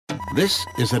This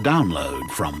is a download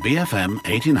from BFM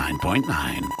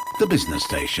 89.9, the business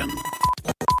station.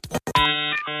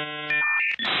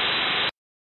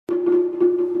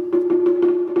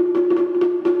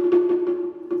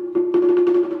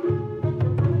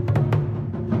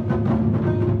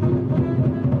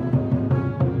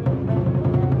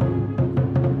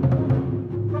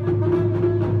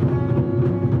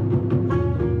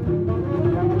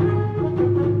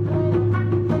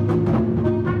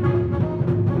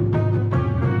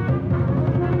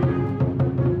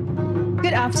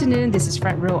 Afternoon, this is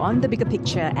Front Row on The Bigger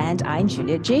Picture, and I'm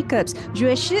Juliet Jacobs.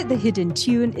 爵士 The Hidden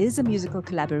Tune is a musical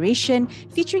collaboration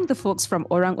featuring the folks from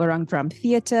Orang Orang Drum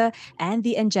Theatre and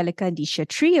the Angelica Nisha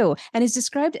Trio, and is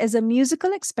described as a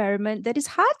musical experiment that is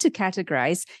hard to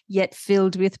categorize, yet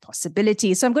filled with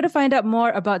possibility. So I'm going to find out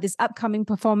more about this upcoming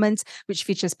performance, which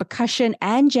features percussion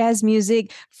and jazz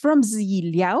music from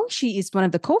Zi Liao. She is one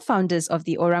of the co-founders of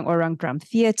the Orang Orang Drum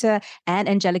Theatre, and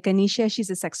Angelica Nisha, she's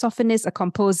a saxophonist, a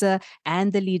composer,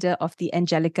 and the leader of the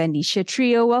Angelica Nisha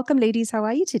Trio. Welcome, ladies. How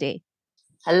are you today?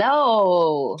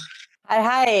 Hello.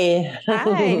 Hi.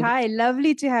 Hi.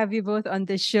 Lovely to have you both on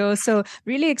the show. So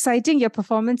really exciting. Your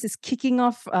performance is kicking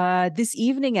off this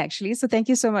evening, actually. So thank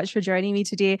you so much for joining me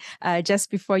today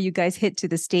just before you guys hit to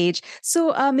the stage.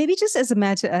 So maybe just as a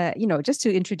matter, just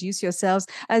to introduce yourselves,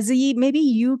 Zi, maybe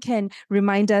you can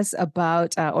remind us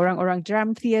about Orang Orang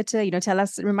Drum Theatre.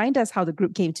 Remind us how the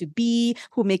group came to be,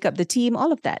 who make up the team,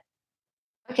 all of that.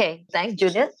 Okay, thanks,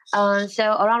 Juliet.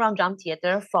 So Orang Orang Drum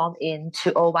Theatre formed in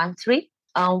 2013.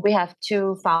 We have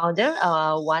two founders.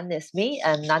 One is me,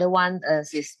 and another one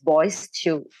is Boys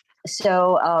too.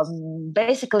 So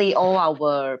basically, all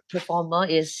our performer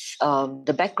is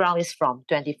the background is from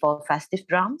 24 Festive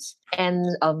Drums, and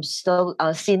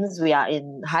since we are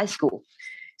in high school,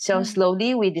 so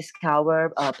slowly we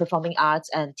discover performing arts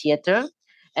and theatre.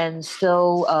 And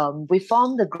so we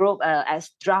formed the group as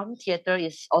drum theatre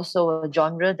is also a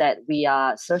genre that we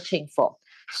are searching for.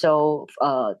 So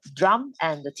drum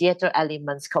and the theatre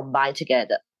elements combined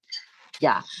together.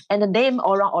 Yeah, and the name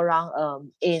Orang Orang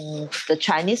in the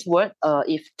Chinese word,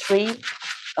 the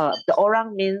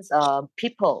Orang means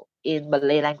people in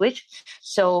Malay language.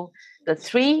 So the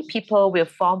three people will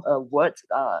form a word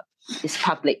is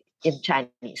public in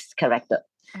Chinese character.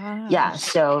 Yeah,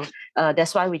 so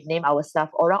that's why we name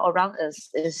ourselves Orang Orang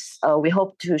is we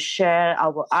hope to share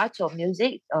our art or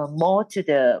music more to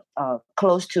the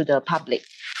close to the public.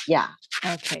 Yeah.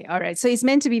 Okay. All right. So it's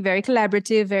meant to be very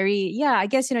collaborative, I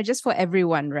guess, just for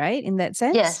everyone, right? In that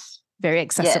sense? Yes. Very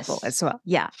accessible as well.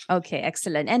 Yeah. Okay.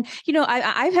 Excellent. And,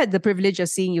 I've had the privilege of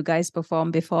seeing you guys perform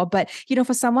before, but,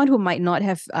 for someone who might not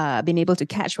have been able to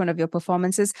catch one of your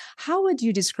performances, how would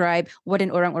you describe what an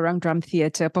Orang Orang Drum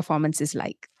Theatre performance is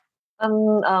like?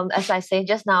 As I said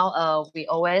just now, we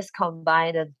always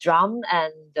combine the drum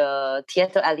and the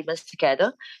theatre elements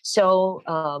together. So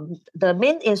the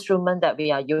main instrument that we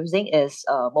are using is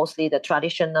mostly the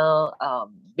traditional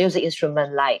music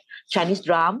instrument like Chinese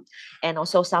drum and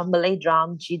also some Malay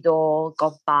drum, jido,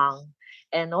 gompang,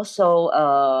 and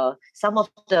also some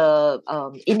of the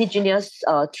indigenous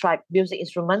tribe music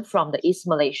instrument from the East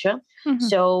Malaysia. Mm-hmm.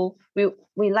 So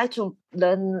we like to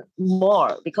learn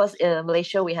more because in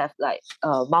Malaysia we have like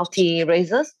multi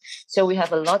races. So we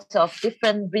have a lot of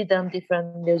different rhythm,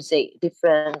 different music,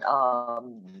 different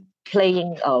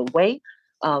playing way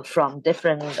from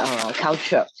different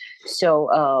culture.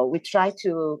 So we try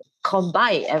to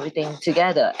combine everything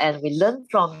together, and we learn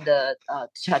from the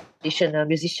traditional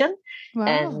musician.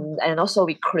 Wow. And also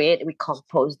we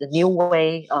compose the new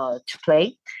way to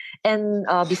play. And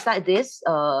besides this,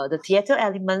 the theatre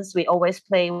elements, we always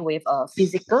play with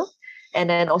physical,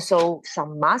 and then also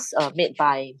some masks made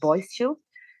by Boys too.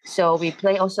 So we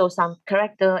play also some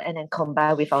character and then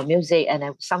combine with our music. And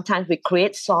then sometimes we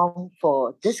create song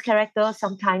for this character.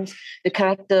 Sometimes the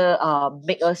character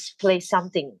make us play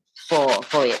something for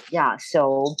it. Yeah.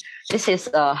 So this is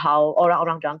how Orang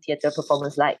Orang Drum Theatre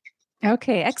performance like.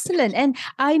 Okay, excellent. And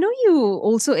I know you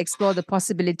also explore the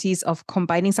possibilities of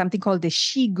combining something called the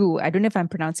shigu. I don't know if I'm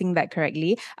pronouncing that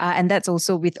correctly. And that's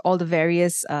also with all the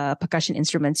various percussion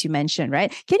instruments you mentioned,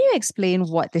 right? Can you explain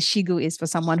what the shigu is for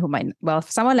someone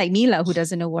someone like Mila who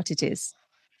doesn't know what it is?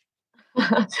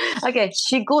 Okay,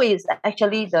 shigu is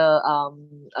actually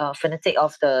the phonetic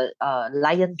of the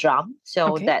lion drum.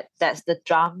 So that's the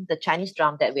drum, the Chinese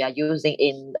drum that we are using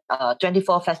in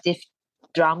 24 Festive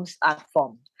Drums art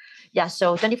form. Yeah,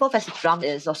 so 24 Festive Drum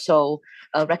is also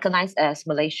recognized as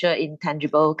Malaysia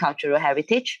Intangible Cultural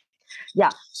Heritage. Yeah,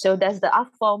 so that's the art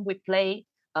form we play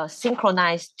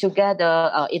synchronized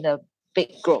together in a big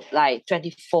group, like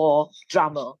 24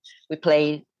 drummer. We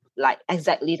play like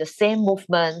exactly the same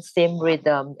movement, same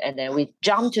rhythm, and then we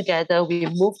jump together, we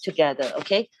move together.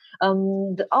 Okay.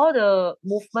 All the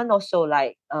movement also,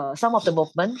 like some of the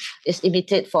movement is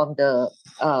imitated from the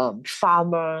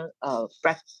farmer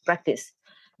practice.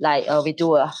 Like we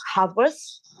do a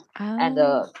harvest and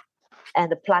Ah,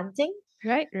 the planting.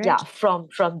 right, Yeah, right.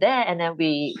 from there, and then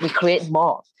we create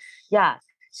more. Yeah.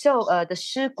 So the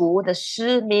狮鼓, the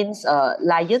狮 means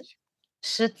lion,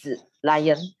 狮子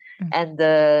lion, Mm. and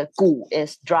the 鼓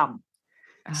is drum.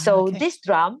 Ah, So okay. this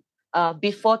drum,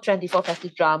 before 24/50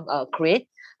 drum create,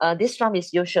 this drum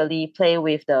is usually play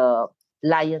with the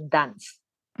lion dance.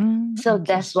 So Okay.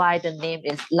 that's why the name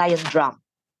is lion drum.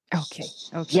 Okay.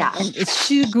 Okay. Yeah. And it's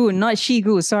Shugu, not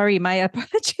Shigu. Sorry, my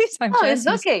apologies. I'm Oh, just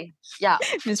it's okay. Yeah.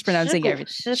 mispronouncing 狮鼓, everything.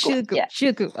 狮鼓. Shugu. Yeah.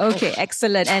 Shugu. Okay,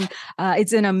 excellent. And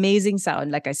it's an amazing sound.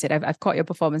 Like I said, I've caught your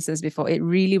performances before. It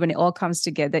really, when it all comes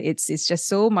together, it's just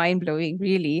so mind blowing,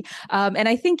 really. And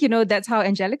I think, that's how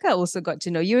Angelica also got to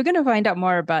know you. We're going to find out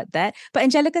more about that. But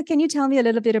Angelica, can you tell me a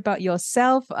little bit about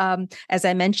yourself? As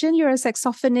I mentioned, you're a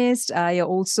saxophonist.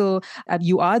 You're also,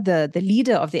 you are the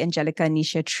leader of the Angelica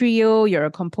Nisha Trio. You're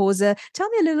a composer. Tell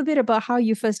me a little bit about how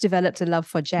you first developed a love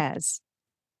for jazz.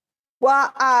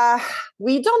 Well,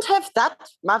 we don't have that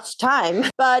much time,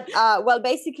 but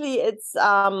basically, it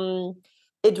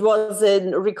was a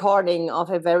recording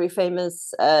of a very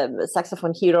famous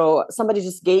saxophone hero. Somebody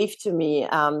just gave to me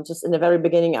just in the very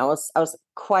beginning. I was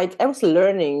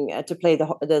learning to play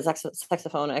the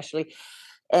saxophone actually,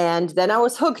 and then I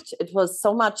was hooked. It was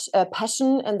so much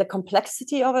passion and the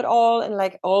complexity of it all, and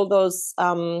like all those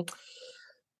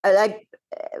like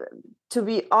to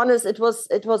be honest, it was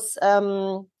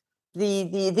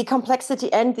the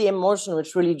complexity and the emotion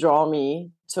which really draw me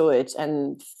to it.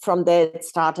 And from there it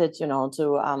started, to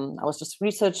I was just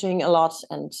researching a lot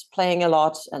and playing a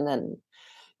lot, and then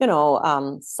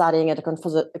studying at a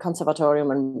conservatorium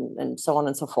and so on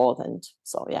and so forth. And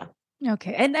so yeah.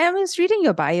 Okay. And I was reading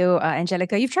your bio,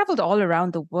 Angelica. You've traveled all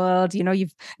around the world.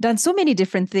 You've done so many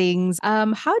different things.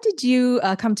 How did you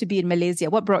come to be in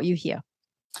Malaysia? What brought you here?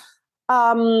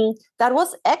 That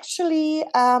was actually,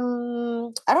 I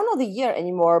don't know the year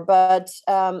anymore, but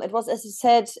it was, as you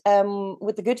said,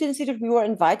 with the Goethe Institute, we were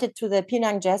invited to the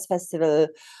Penang Jazz Festival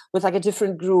with like a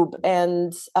different group.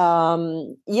 And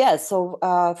so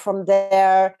from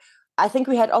there, I think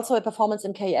we had also a performance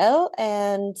in KL,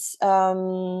 and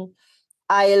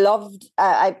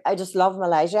I just love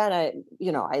Malaysia, and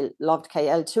I loved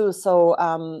KL too. So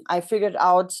I figured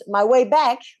out my way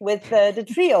back with the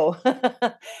trio,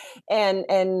 and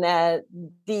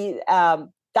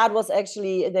that was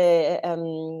actually the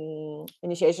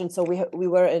initiation. So we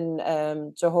were in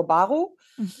Johor Bahru,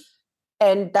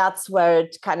 and that's where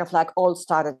it kind of like all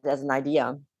started as an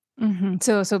idea. Mm-hmm.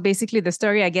 So basically the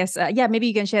story, I guess, maybe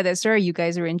you can share that story. You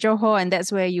guys were in Johor, and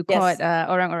that's where you caught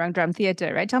Orang Orang Drum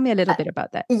Theatre, right? Tell me a little bit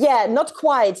about that. Yeah, not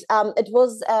quite. It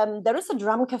was, there is a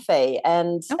drum cafe,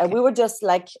 and we were just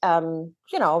like, our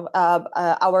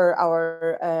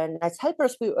nice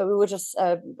helpers, we were just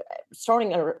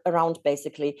strolling around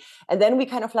basically. And then we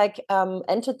kind of like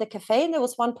entered the cafe, and there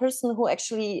was one person who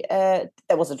actually, there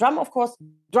was a drum, of course,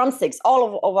 drumsticks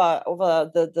all over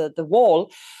the wall.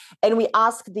 And we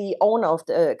asked the owner of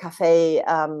the cafe,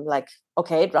 like,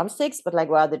 okay, drumsticks, but like,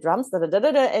 where are the drums?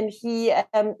 And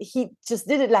he just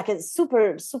did it like a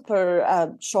super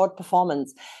short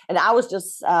performance, and I was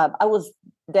just I was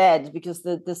dead, because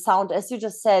the sound, as you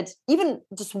just said, even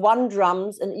just one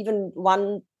drums and even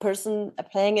one person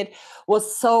playing it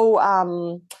was so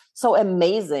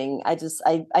amazing. I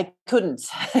couldn't.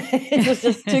 It was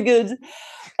just too good.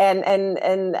 And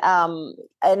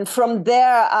from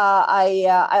there,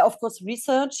 I of course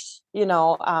researched,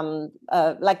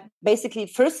 like basically,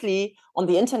 firstly on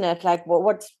the internet, like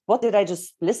what did I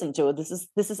just listen to? This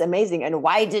is amazing, and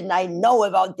why didn't I know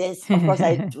about this? Of course,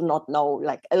 I do not know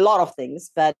like a lot of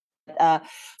things, but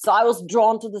so I was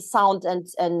drawn to the sound,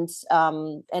 and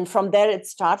from there it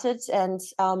started. And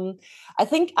I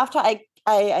think after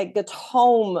I got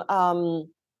home,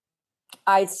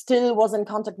 I still was in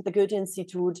contact with the Goethe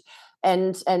Institute,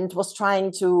 and was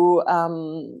trying to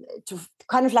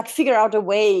kind of like figure out a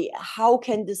way, how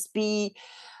can this be,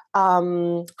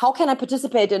 how can I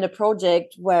participate in a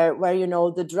project where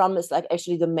the drum is like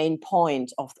actually the main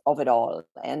point of it all.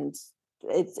 And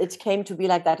it came to be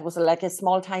like that. It was like a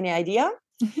small tiny idea.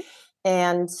 Mm-hmm.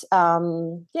 And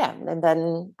and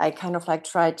then I kind of like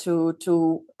tried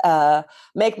to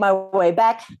make my way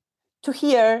back to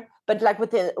here, but like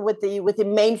with the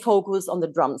main focus on the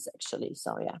drums actually.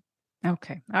 So yeah.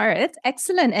 Okay. All right. That's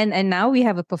excellent. And now we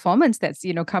have a performance that's,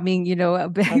 coming,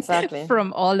 Exactly.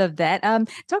 from all of that.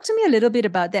 Talk to me a little bit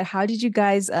about that. How did you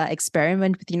guys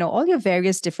experiment with, all your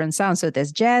various different sounds? So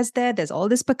there's jazz there's all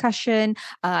this percussion.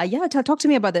 Talk to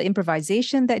me about the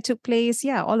improvisation that took place.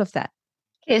 Yeah, all of that.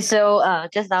 Okay, so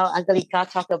just now Angelica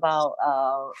talked about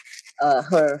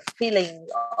her feeling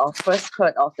of first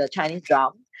heard of the Chinese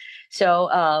drum. So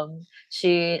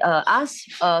she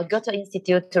asked Goethe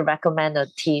Institute to recommend a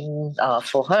team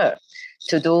for her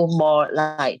to do more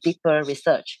like deeper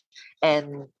research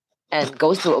and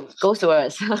goes to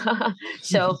us.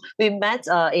 So we met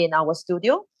in our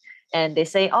studio, and they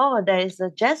say, oh, there is a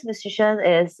jazz musician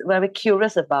is very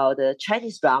curious about the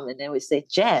Chinese drum. And then we say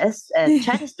jazz and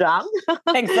Chinese drum.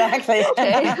 Exactly.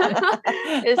 Okay.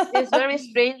 It's very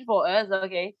strange for us.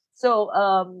 Okay. So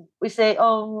we say,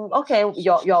 okay,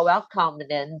 you're welcome. And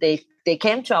then they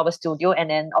came to our studio, and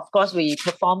then of course we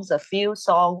performed a few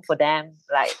songs for them,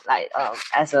 like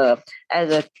as a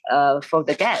for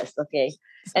the guests. Okay.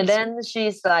 And then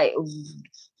she's like,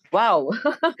 wow.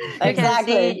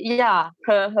 Exactly.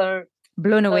 Her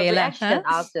blown away reaction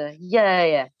after.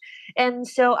 Yeah. And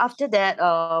so after that,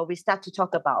 we start to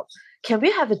talk about, can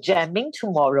we have a jamming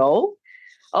tomorrow?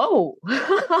 Oh,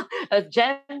 a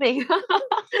jamming.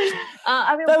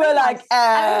 I mean, so we're like,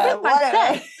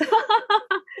 whatever.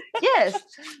 Yes,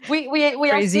 we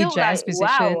crazy are still jazz like,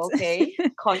 musicians. wow, okay,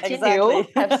 continue,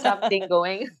 Exactly. have something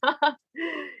going.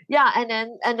 Yeah,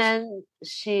 and then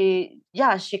she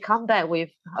come back with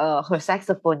her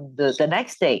saxophone the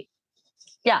next day.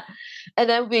 Yeah, and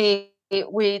then we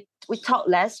talk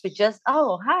less. We just,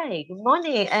 oh, hi, good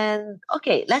morning, and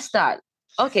okay, let's start.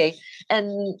 Okay,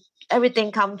 and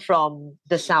everything comes from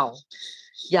the sound.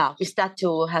 Yeah, we start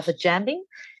to have a jamming,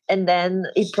 and then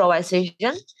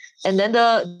improvisation, and then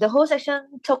the whole section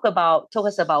took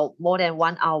us about more than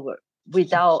 1 hour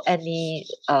without any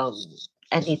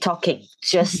talking,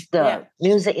 just the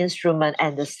music instrument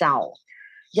and the sound.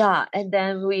 Yeah, and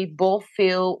then we both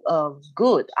feel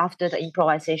good after the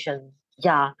improvisation.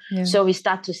 Yeah. So we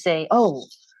start to say, oh,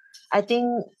 I think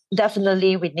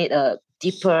definitely we need a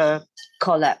deeper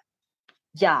collab.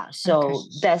 Yeah, so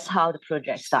that's how the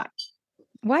project starts.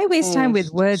 Why waste time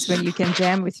with words when you can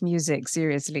jam with music?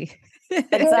 Seriously.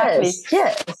 Exactly.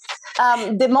 Yes.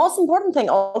 The most important thing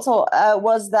also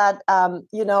was that, I'm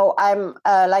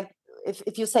like,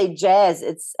 if you say jazz,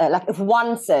 it's like if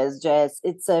one says jazz,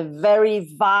 it's a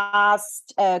very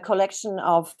vast collection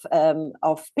of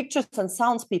pictures and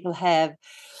sounds people have.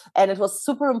 And it was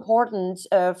super important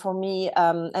for me.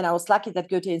 And I was lucky that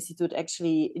Goethe Institute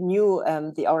actually knew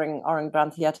the Orang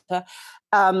Brand Theater.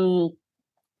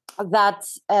 That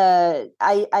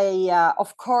I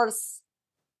of course,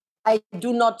 I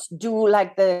do not do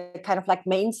like the kind of like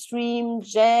mainstream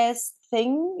jazz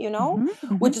thing,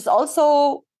 which is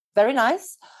also very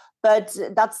nice, but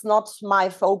that's not my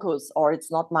focus, or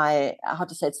it's not my,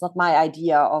 it's not my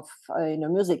idea of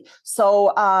music. So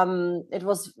it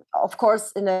was, of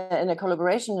course, in a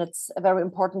collaboration, it's very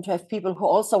important to have people who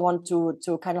also want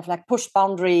to kind of like push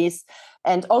boundaries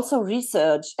and also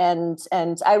research. And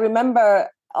I remember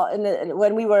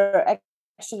when we were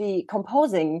actually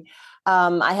composing,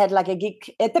 I had like a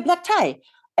gig at the Black Tie,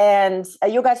 and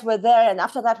you guys were there. And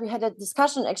after that, we had a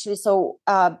discussion actually. So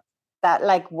that,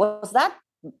 like, was that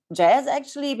jazz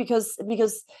actually? Because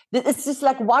it's just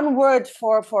like one word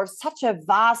for such a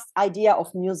vast idea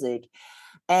of music.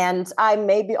 And I'm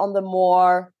maybe on the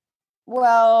more,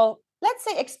 well, let's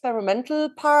say experimental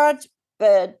part,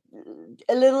 but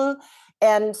a little.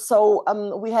 And so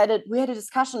we had a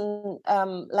discussion,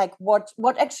 like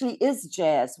what actually is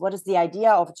jazz? What is the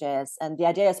idea of jazz? And the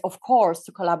idea is, of course,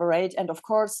 to collaborate, and of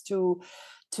course to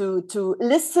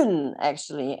listen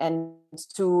actually, and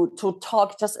to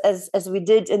talk, just as we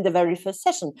did in the very first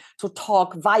session, to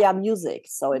talk via music.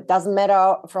 So it doesn't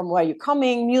matter from where you're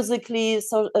coming musically,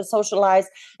 socialize.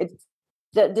 It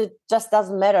just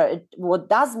doesn't matter. What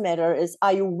does matter is,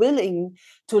 are you willing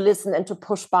to listen and to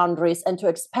push boundaries and to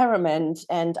experiment?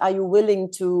 And are you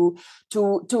willing to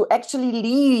actually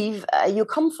leave your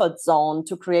comfort zone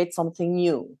to create something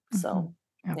new? So.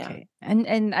 Okay. Yeah.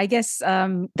 And I guess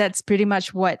that's pretty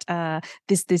much what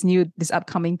this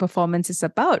upcoming performance is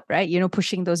about, right?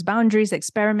 Pushing those boundaries,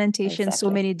 experimentation, exactly. So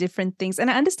many different things.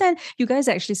 And I understand you guys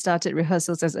actually started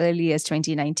rehearsals as early as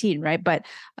 2019, right? But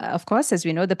of course, as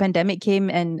we know, the pandemic came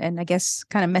and I guess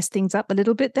kind of messed things up a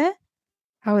little bit there.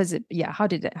 How is it? Yeah. How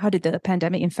did the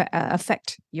pandemic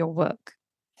affect your work?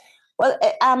 Well,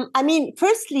 I mean,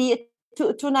 firstly,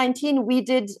 2019 we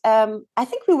did, I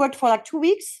think we worked for like 2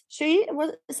 weeks.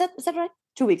 Is that right?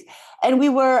 2 weeks. And we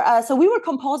were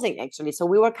composing actually. So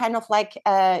we were kind of like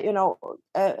kind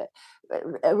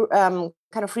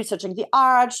of researching the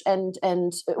arch, and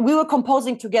we were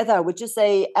composing together, which is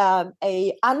a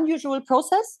unusual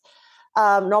process.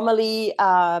 Normally,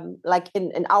 like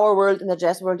in our world, in the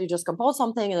jazz world, you just compose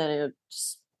something and then you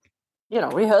just,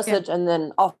 rehearse it and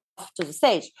then off to the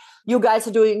stage. You guys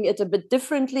are doing it a bit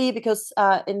differently because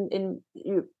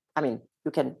you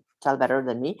can tell better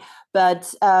than me, but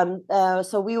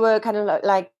so we were kind of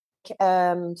like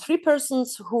three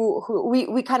persons who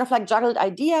we kind of like juggled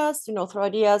ideas, through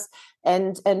ideas,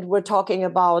 and we're talking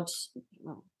about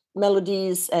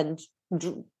melodies and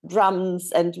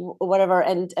drums and whatever,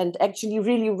 and actually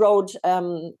really wrote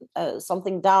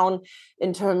something down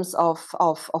in terms of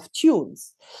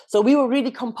tunes. So we were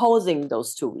really composing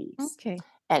those 2 weeks. Okay.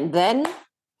 And then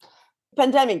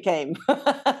pandemic came.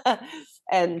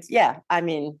 And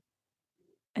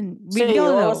and we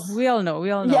all know.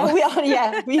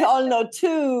 Yeah, we all know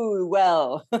too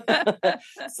well.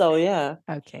 So yeah.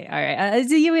 Okay, all right.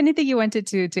 Do you anything you wanted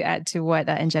to add to what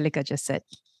Angelica just said?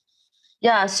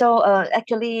 Yeah. So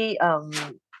actually,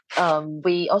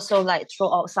 we also like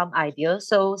throw out some ideas.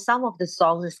 So some of the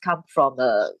songs come from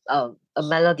a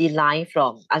melody line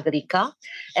from Angelica,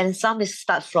 and some is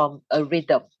start from a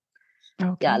rhythm.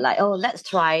 Okay. Yeah, like, let's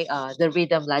try the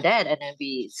rhythm like that, and then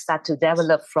we start to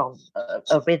develop from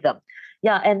a rhythm.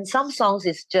 Yeah, and some songs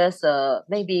is just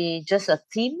maybe just a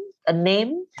theme, a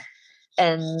name,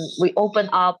 and we open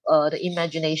up the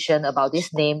imagination about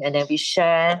this name, and then we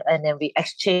share, and then we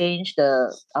exchange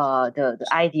the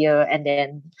idea, and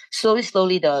then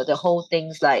slowly the whole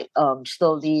things like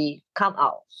slowly come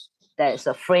out. There's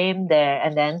a frame there,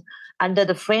 and then under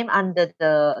the frame, under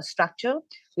the structure,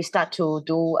 we start to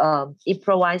do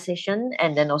improvisation,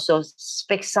 and then also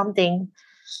speak something.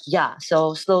 Yeah,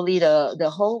 so slowly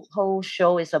the whole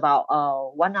show is about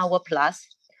 1 hour plus.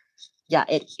 Yeah,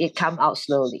 it come out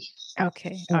slowly.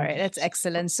 Okay, all right, that's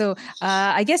excellent. So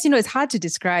I guess it's hard to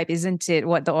describe, isn't it,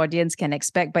 what the audience can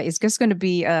expect? But it's just going to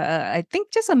be, I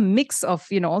think, just a mix of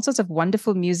all sorts of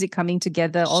wonderful music coming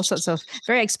together, all sorts of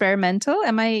very experimental.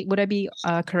 Would I be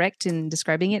correct in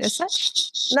describing it as such?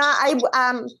 No,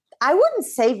 I wouldn't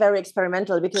say very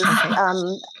experimental, because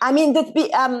I mean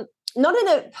not in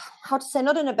a, how to say,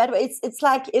 not in a bad way. It's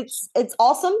like it's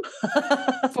awesome.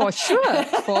 For sure.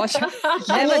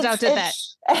 Never doubted that.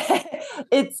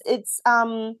 It's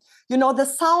the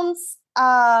sounds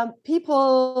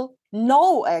people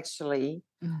know actually.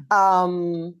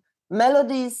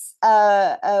 Melodies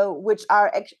which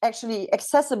are actually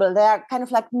accessible. They are kind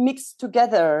of like mixed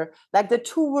together, like the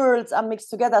two worlds are mixed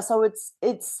together. So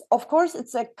it's of course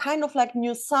it's a kind of like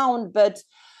new sound, but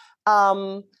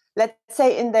let's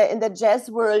say in the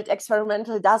jazz world,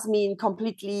 experimental does mean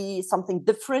completely something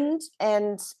different.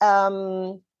 And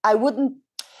I wouldn't.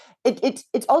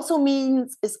 It also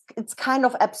means it's kind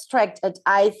of abstract. And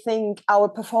I think our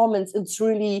performance, it's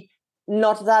really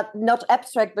not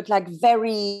abstract, but like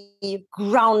very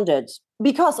grounded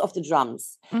because of the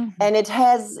drums. Mm-hmm. And it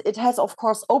has of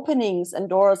course openings and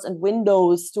doors and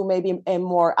windows to maybe a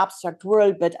more abstract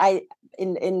world. But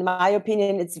in my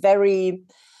opinion, it's very,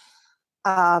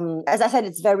 as I said,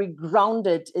 it's very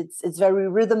grounded. It's very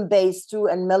rhythm based too,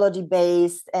 and melody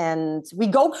based, and we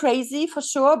go crazy for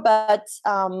sure. But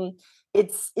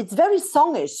it's very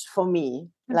songish for me,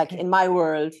 like in my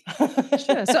world.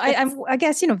 Sure. So I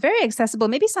guess very accessible.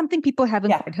 Maybe something people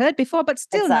haven't quite heard before, but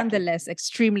still nonetheless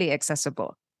extremely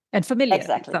accessible and familiar.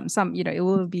 Exactly. Some it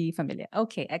will be familiar.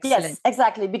 Okay, excellent. Yes,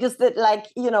 exactly. Because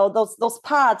those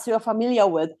parts you're familiar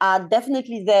with are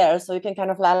definitely there, so you can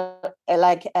kind of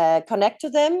like connect to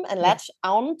them and latch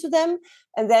on to them,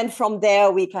 and then from there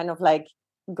we kind of like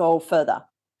go further.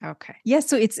 Okay. Yes.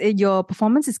 So it's your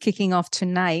performance is kicking off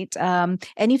tonight.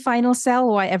 Any final sell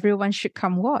why everyone should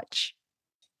come watch?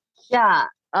 Yeah.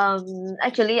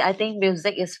 Actually, I think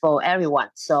music is for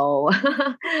everyone. So,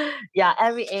 yeah,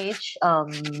 every age.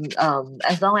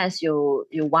 As long as you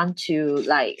want to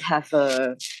like have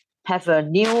a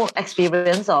new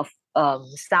experience of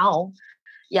sound,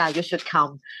 yeah, you should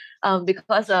come.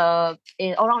 Because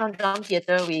in Orang Drum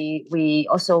Theatre, we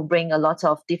also bring a lot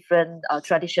of different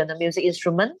traditional music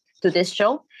instruments to this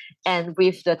show. And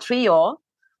with the trio,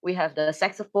 we have the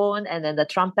saxophone and then the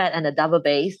trumpet and the double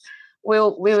bass. We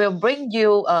will bring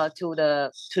you to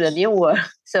the new world.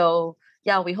 So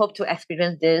yeah, we hope to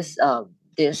experience this to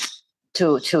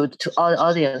all the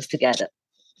audience together.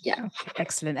 Yeah. Okay,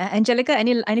 excellent. Angelica,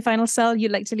 any final sell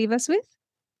you'd like to leave us with?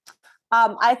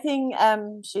 I think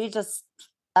she just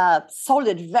sold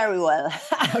it very well.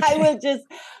 Okay. I will just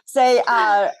say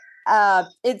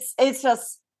it's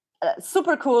just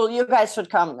super cool. You guys should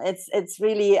come. It's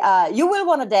really you will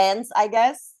want to dance, I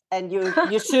guess, and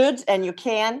you should and you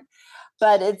can.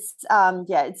 But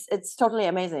it's totally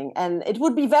amazing, and it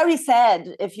would be very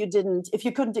sad if you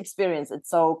couldn't experience it.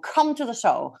 So come to the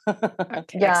show.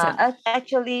 Okay, yeah,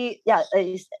 actually, yeah,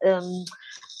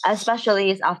 especially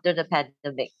it's after the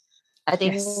pandemic. I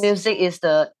think music is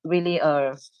really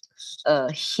a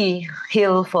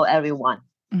heal for everyone.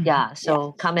 Mm-hmm. Yeah,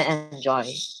 so come and enjoy.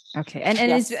 Okay. And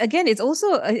it's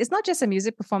also, it's not just a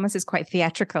music performance, it's quite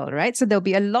theatrical, right? So there'll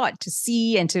be a lot to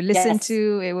see and to listen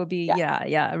to. It will be,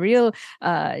 a real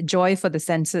joy for the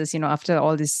senses, after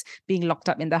all this being locked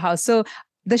up in the house. So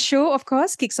the show, of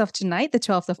course, kicks off tonight, the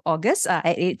 12th of August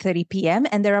at 8:30 p.m.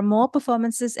 And there are more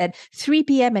performances at 3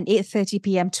 p.m. and 8:30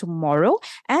 p.m. tomorrow.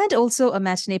 And also a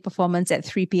matinee performance at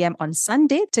 3 p.m. on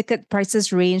Sunday. Ticket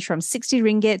prices range from 60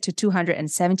 ringgit to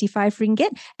 275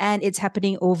 ringgit. And it's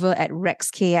happening over at Rex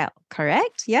KL,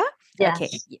 correct? Yeah? Yeah. Okay,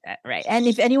 yeah, right. And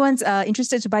if anyone's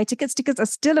interested to buy tickets are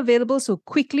still available. So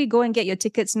quickly go and get your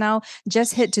tickets now.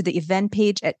 Just head to the event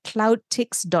page at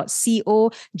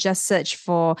cloudtix.co. Just search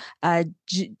for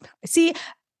Zi,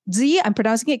 I'm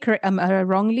pronouncing it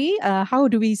wrongly. How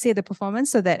do we say the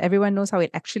performance so that everyone knows how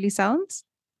it actually sounds?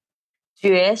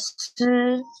 爵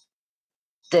士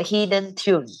The Hidden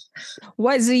Tune.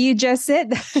 What Ziyi just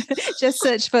said, just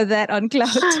search for that on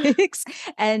Cloudtix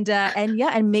and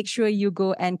make sure you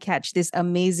go and catch this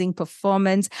amazing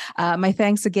performance. My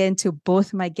thanks again to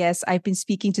both my guests. I've been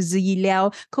speaking to Ziyi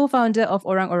Liao, co-founder of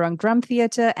Orang Orang Drum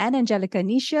Theatre, and Angelica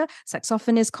Nisha,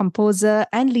 saxophonist, composer,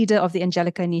 and leader of the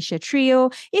Angelica Nisha Trio.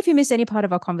 If you missed any part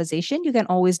of our conversation, you can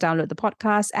always download the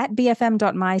podcast at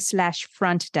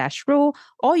bfm.my/front-row,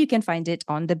 or you can find it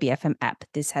on the BFM app.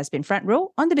 This has been Front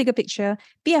Row on The Bigger Picture,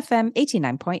 BFM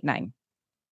 89.9.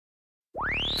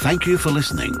 Thank you for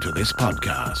listening to this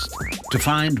podcast. To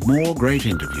find more great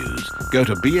interviews, go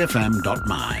to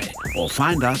bfm.my or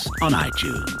find us on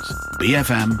iTunes.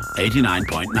 BFM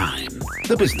 89.9,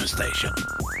 the business station.